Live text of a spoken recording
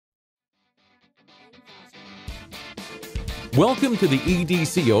Welcome to the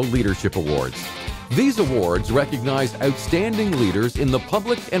edco Leadership Awards. These awards recognize outstanding leaders in the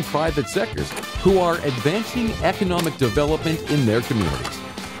public and private sectors who are advancing economic development in their communities.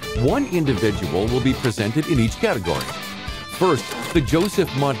 One individual will be presented in each category. First, the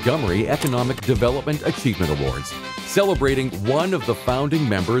Joseph Montgomery Economic Development Achievement Awards, celebrating one of the founding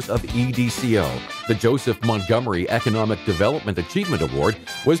members of edco. The Joseph Montgomery Economic Development Achievement Award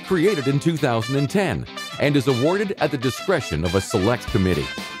was created in 2010 and is awarded at the discretion of a select committee.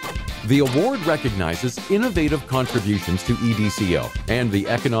 The award recognizes innovative contributions to edco and the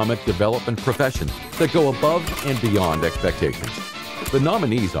economic development profession that go above and beyond expectations. The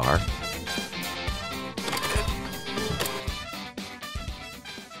nominees are